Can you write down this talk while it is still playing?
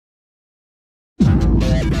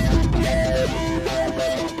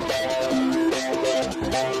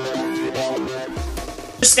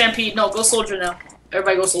stampede. No, go soldier now.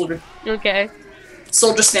 Everybody go soldier. Okay.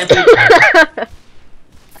 Soldier stampede.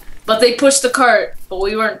 But they pushed the cart, but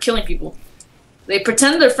we weren't killing people. They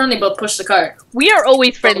pretend they're friendly, but push the cart. We are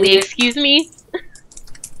always friendly. Excuse me.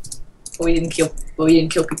 But we didn't kill. But we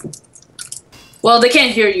didn't kill people. Well, they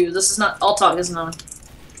can't hear you. This is not. All talk isn't on.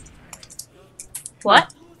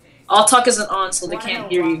 What? All talk isn't on, so they can't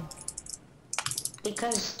hear you.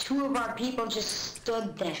 Because 2 of our people just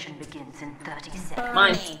stood there. Mission begins in 30 seconds.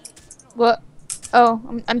 Mine. What? Oh,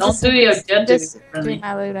 I'm Don't just, do your dead just friendly. doing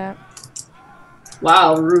my loadout.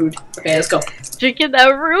 Wow, rude. Okay, let's go. Drinking that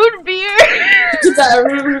rude beer. That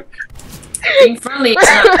rude. Being friendly is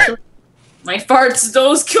not killing. My farts,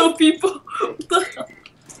 those kill people. What the hell?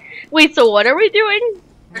 Wait, so what are we doing?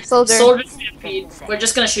 Soldier. Soldier stampede. We're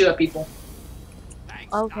just gonna shoot at people.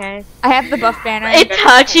 Okay. I have the buff banner.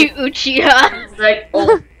 Itachi Uchiha. Right?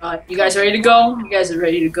 Oh my god. You guys ready to go? You guys are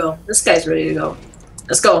ready to go. This guy's ready to go.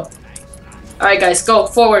 Let's go. Alright guys, go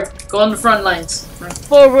forward. Go on the front lines. Right.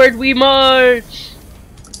 Forward we march.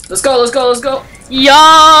 Let's go, let's go, let's go.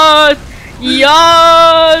 Yas!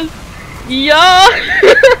 Yas! Yas!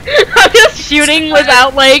 I'm just shooting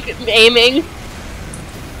without, like, aiming.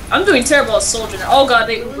 I'm doing terrible as soldier now. Oh god,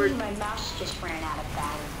 they Ubered. My mouse just ran out of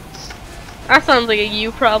batteries. That sounds like a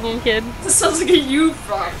you problem, kid. This sounds like a you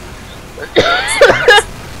problem.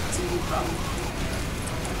 It's a you problem.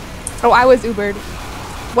 Oh, I was Ubered.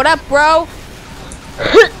 What up, bro?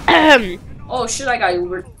 Oh shit, I got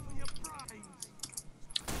Ubered.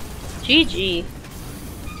 GG.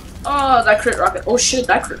 Oh, that crit rocket. Oh shit,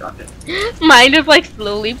 that crit rocket. Mine is like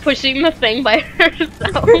slowly pushing the thing by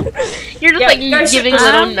herself. You're just Yeah, like you guys giving should-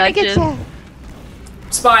 little I'm gonna get nudges. ya.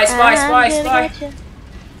 Spy, spy, spy, spy.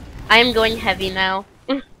 I am going heavy now.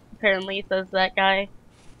 Apparently, says that guy.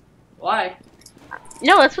 Why?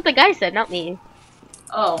 No, that's what the guy said, not me.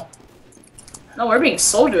 Oh. No, we're being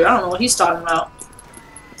soldiered. I don't know what he's talking about.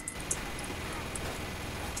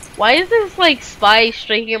 Why is this like spy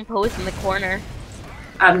striking a pose in the corner?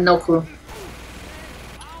 I have no clue.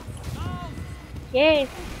 Yay.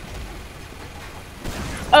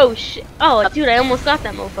 Oh shit. Oh dude, I almost got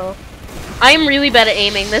that mofo. I am really bad at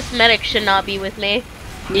aiming. This medic should not be with me.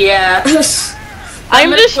 Yeah.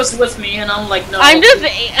 I'm just was with me, and I'm like, no. I'm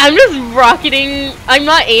just rocketing. I'm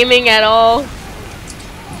not aiming at all.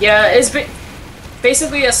 Yeah, it's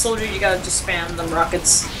basically a soldier. You gotta just spam them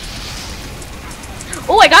rockets.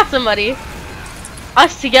 Oh, I got somebody.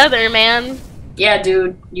 Us together, man. Yeah,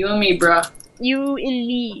 dude. You and me, bruh. You and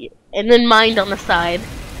me. And then mind on the side.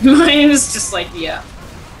 Mine is just like, yeah.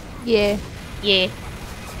 Yeah. Yeah.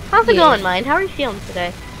 How's it Yeah. going, Mind? How are you feeling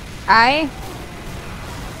today? I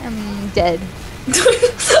am dead.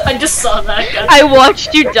 I just saw that. I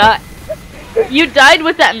watched you die. You died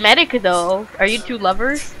with that medic, though. Are you two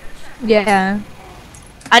lovers? Yeah.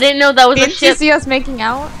 I didn't know that was a Didn't you ship. see us making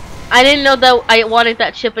out? I didn't know that I wanted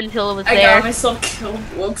that ship until it was I there. got myself killed.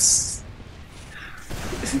 Whoops.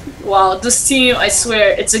 Wow, this team, I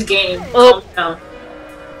swear, it's a game. Oh. Calm down.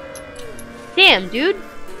 Damn, dude.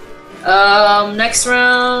 Next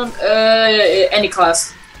round, any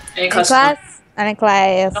class. Any In class. class? Any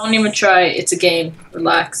class. Don't even try. It's a game.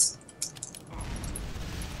 Relax.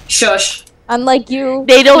 Shush. Unlike you,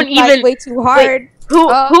 They don't you fight even- way too hard. Who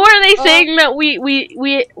are they saying that we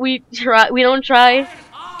try? We don't try.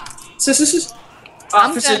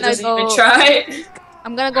 Officer gonna doesn't even go- try.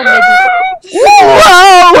 I'm gonna go mid.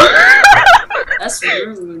 Whoa! That's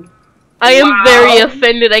rude. I am Wow. very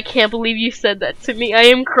offended. I can't believe you said that to me. I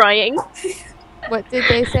am crying. What did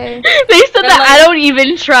they say? They said They're that like- I don't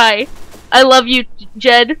even try. I love you,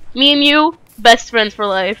 Jed. Me and you, best friends for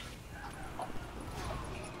life.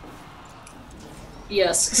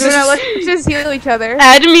 Yes. No, let's just heal each other.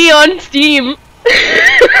 Add me on Steam.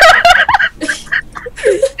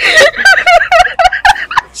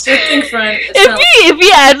 Sure thing, friend. It's not- If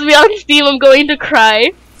he adds me on Steam, I'm going to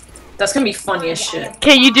cry. That's gonna be funny as shit.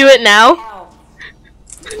 Can you do it now?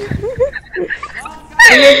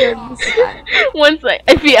 Once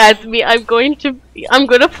if he adds me, I'm going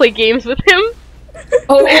to play games with him.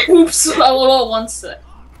 Oh, oops. Oh, one sec.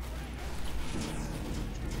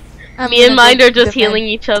 Me and Mind are just healing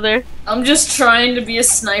each other. I'm just trying to be a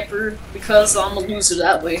sniper because I'm a loser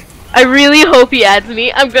that way. I really hope he adds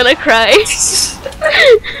me. I'm gonna cry.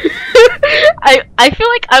 I feel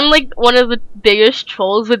like I'm like one of the biggest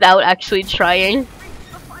trolls without actually trying.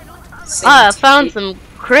 I found some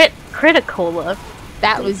criticola.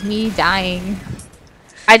 That was me dying.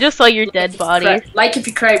 I just saw your dead body. Like if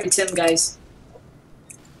you cry every time, guys.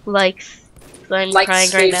 Likes. So I'm Like, crying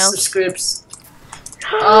right now. subscribes.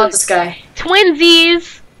 Oh, this guy.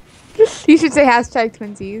 Twinsies! You should say hashtag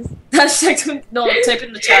twinsies. No, type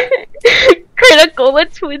in the chat. Critical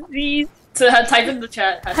with twinsies. Type in the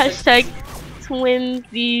chat. Hashtag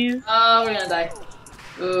twinsies. Oh, we're gonna die.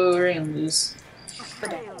 Ooh, we're gonna lose.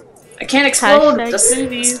 I can't explode.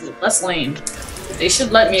 That's lame. They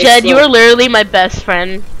should let me Jed, explode. you are literally my best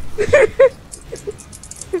friend.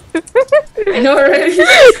 I know already.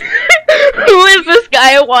 Who is this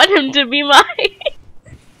guy? I want him to be mine.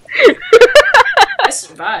 I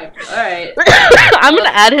survived. Alright. I'm gonna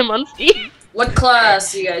add him on Steam. What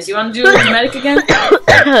class, you guys? You wanna do medic again?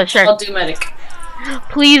 Sure. I'll do medic.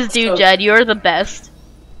 Please do, Jed. You're the best.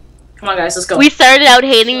 Come on, guys. Let's go. We started out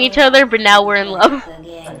hating each other, but now we're in love.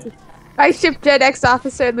 I ship Jed X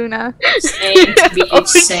Officer Luna. Same,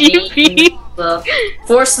 OGP.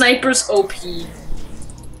 Four snipers OP.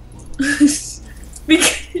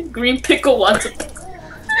 Green Pickle wants a pickle.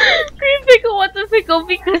 Green Pickle wants a pickle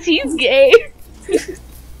because he's gay.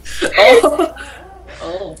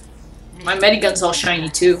 Oh. My medigun's all shiny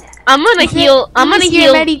too. I'm gonna heal. I'm gonna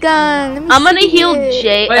heal. Medigun. I'm gonna heal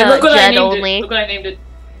Jed only. Look what I named it.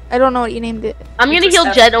 I don't know what you named it. I'm gonna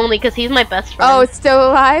heal Jed only because he's my best friend. Oh, it's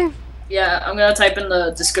still alive? Yeah, I'm gonna type in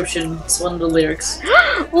the description. It's one of the lyrics.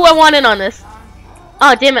 Ooh, I want in on this.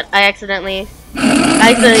 Oh, damn it. I accidentally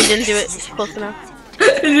didn't do it close enough.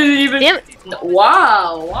 Damn it.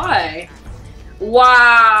 Wow, why?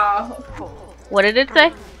 Wow. What did it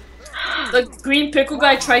say? The Green Pickle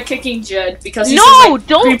guy tried kicking Jed because he No, said, like,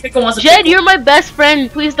 don't. Green Pickle wants a Jed, pickle. you're my best friend.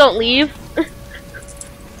 Please don't leave.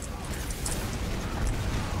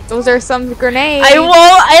 Those are some grenades. I won't.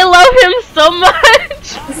 I love him so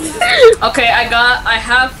much. Okay, I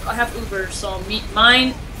have Uber, so meet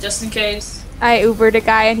mine just in case. I Ubered a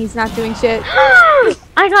guy and he's not doing shit. I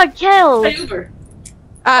got killed. I Uber.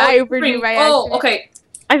 I Ubered you by accident. Oh, okay.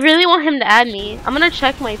 I really want him to add me. I'm gonna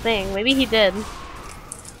check my thing. Maybe he did.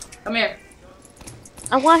 Come here.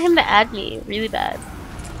 I want him to add me really bad.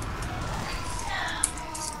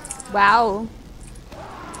 Wow.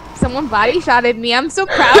 Someone body shotted me. I'm so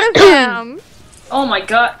proud of him. Oh my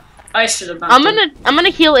god. I should have not. I'm gonna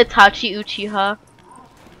heal Itachi Uchiha.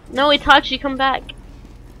 No, Itachi, come back.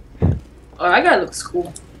 Oh, that guy looks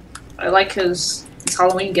cool. I like his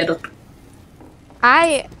Halloween getup.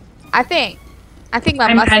 I think my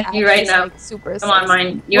I'm mustache at you right is now. like super Come on, sexy.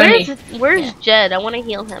 mine. You and me. Where's Jed? I want to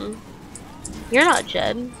heal him. You're not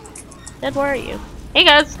Jed. Jed, where are you? Hey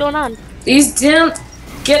guys, what's going on? These damn.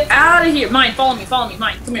 Get out of here. Mine, follow me,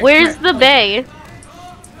 mine. Come here. Where's come the bay?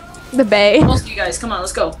 The bay. Most of you guys, come on,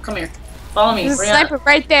 let's go. Come here. Follow me. There's a We're gonna- sniper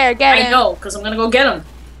right there. Get him. I know, because I'm gonna go get him.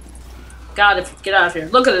 God, get out of here.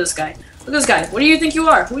 Look at this guy. Look at this guy. What do you think you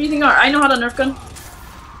are? Who do you think you are? I know how to nerf gun.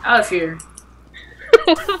 Out of here.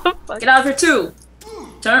 What the fuck? Get out of here too.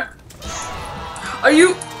 Turn. Are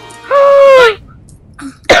you?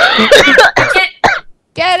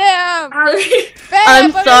 Get him. Out of here. Babe,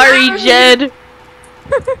 I'm put him sorry, out. Jed.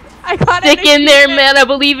 I got Stick in there, man. I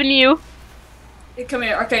believe in you. Hey, come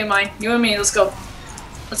here. Okay, mine. You and me. Let's go.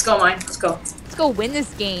 Let's go, mine. Let's go. Let's go win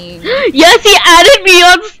this game. Yes, he added me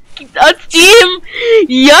on Steam.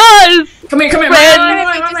 Yes. Come here. Friend. I'm gonna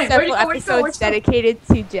make Where'd you several go? Where'd you go? episodes dedicated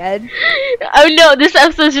to Jed. Oh no, this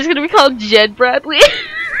episode's just gonna be called Jed Bradley.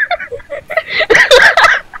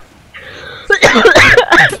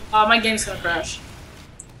 Oh, my game's gonna crash.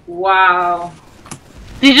 Wow.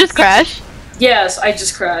 Did you just crash? Yes, I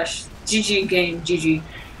just crashed. GG game. GG.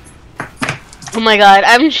 Oh my god,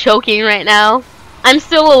 I'm choking right now. I'm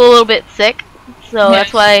still a little bit sick, so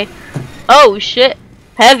that's why. Oh shit,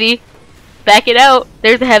 heavy. Back it out.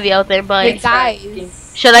 There's a heavy out there, Hey but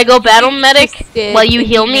guys, should I go battle medic interested while you in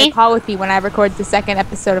heal being in a me? call with me when I record the second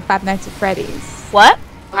episode of Five Nights at Freddy's. What?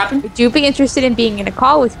 What happened? Would you be interested in being in a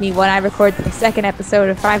call with me when I record the second episode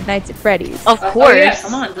of Five Nights at Freddy's? Of Oh, course. yeah,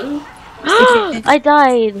 come on, dude. I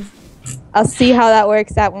died. I'll see how that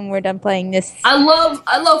works out when we're done playing this. I love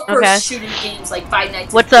first Okay. shooting games like Five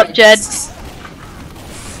Nights. What's up, Jed?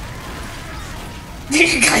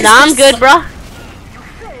 Nah, I'm good, bro. I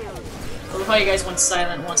love how you guys went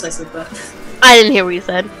silent once I said that. I didn't hear what you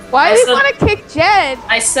said. Why I do you said- want to kick Jed?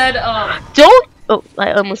 I said, Don't. Oh,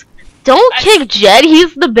 I almost. Don't kick Jed.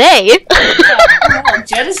 He's the bae. no,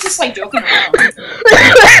 Jed is just like joking around.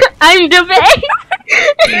 I'm the bae.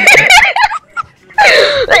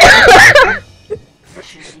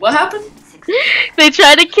 What happened? They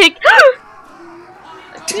try to kick.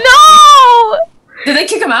 No! Did they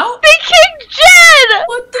kick him out? They kicked Jed!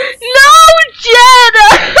 What the? No, Jed!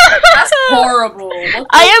 That's horrible. What the-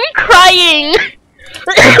 I am crying.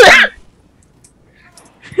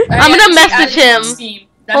 I'm gonna message him.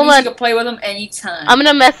 That Hold means on. you can play with him anytime. I'm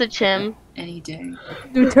gonna message him. Any day.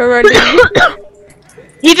 Neutrality.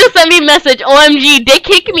 He just sent me a message. OMG, they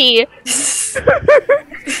kick me.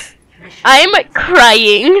 I'm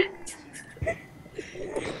crying.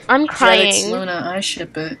 I'm Jetix, crying. Luna, I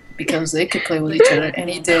ship it because they could play with each other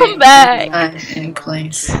any day, Come back. any time, any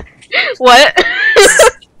place. What?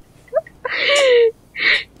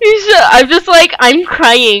 I'm just like, I'm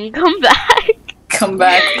crying. Come back. Come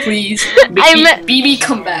back, please. BB,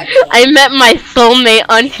 come back. I met my soulmate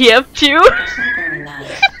on TF2. Very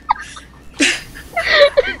nice.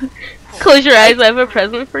 Close your eyes, I have a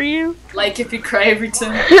present for you. Like if you cry every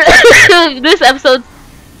time. This episode,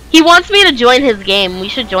 he wants me to join his game. We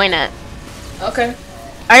should join it. Okay.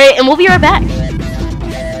 Alright, and we'll be right back.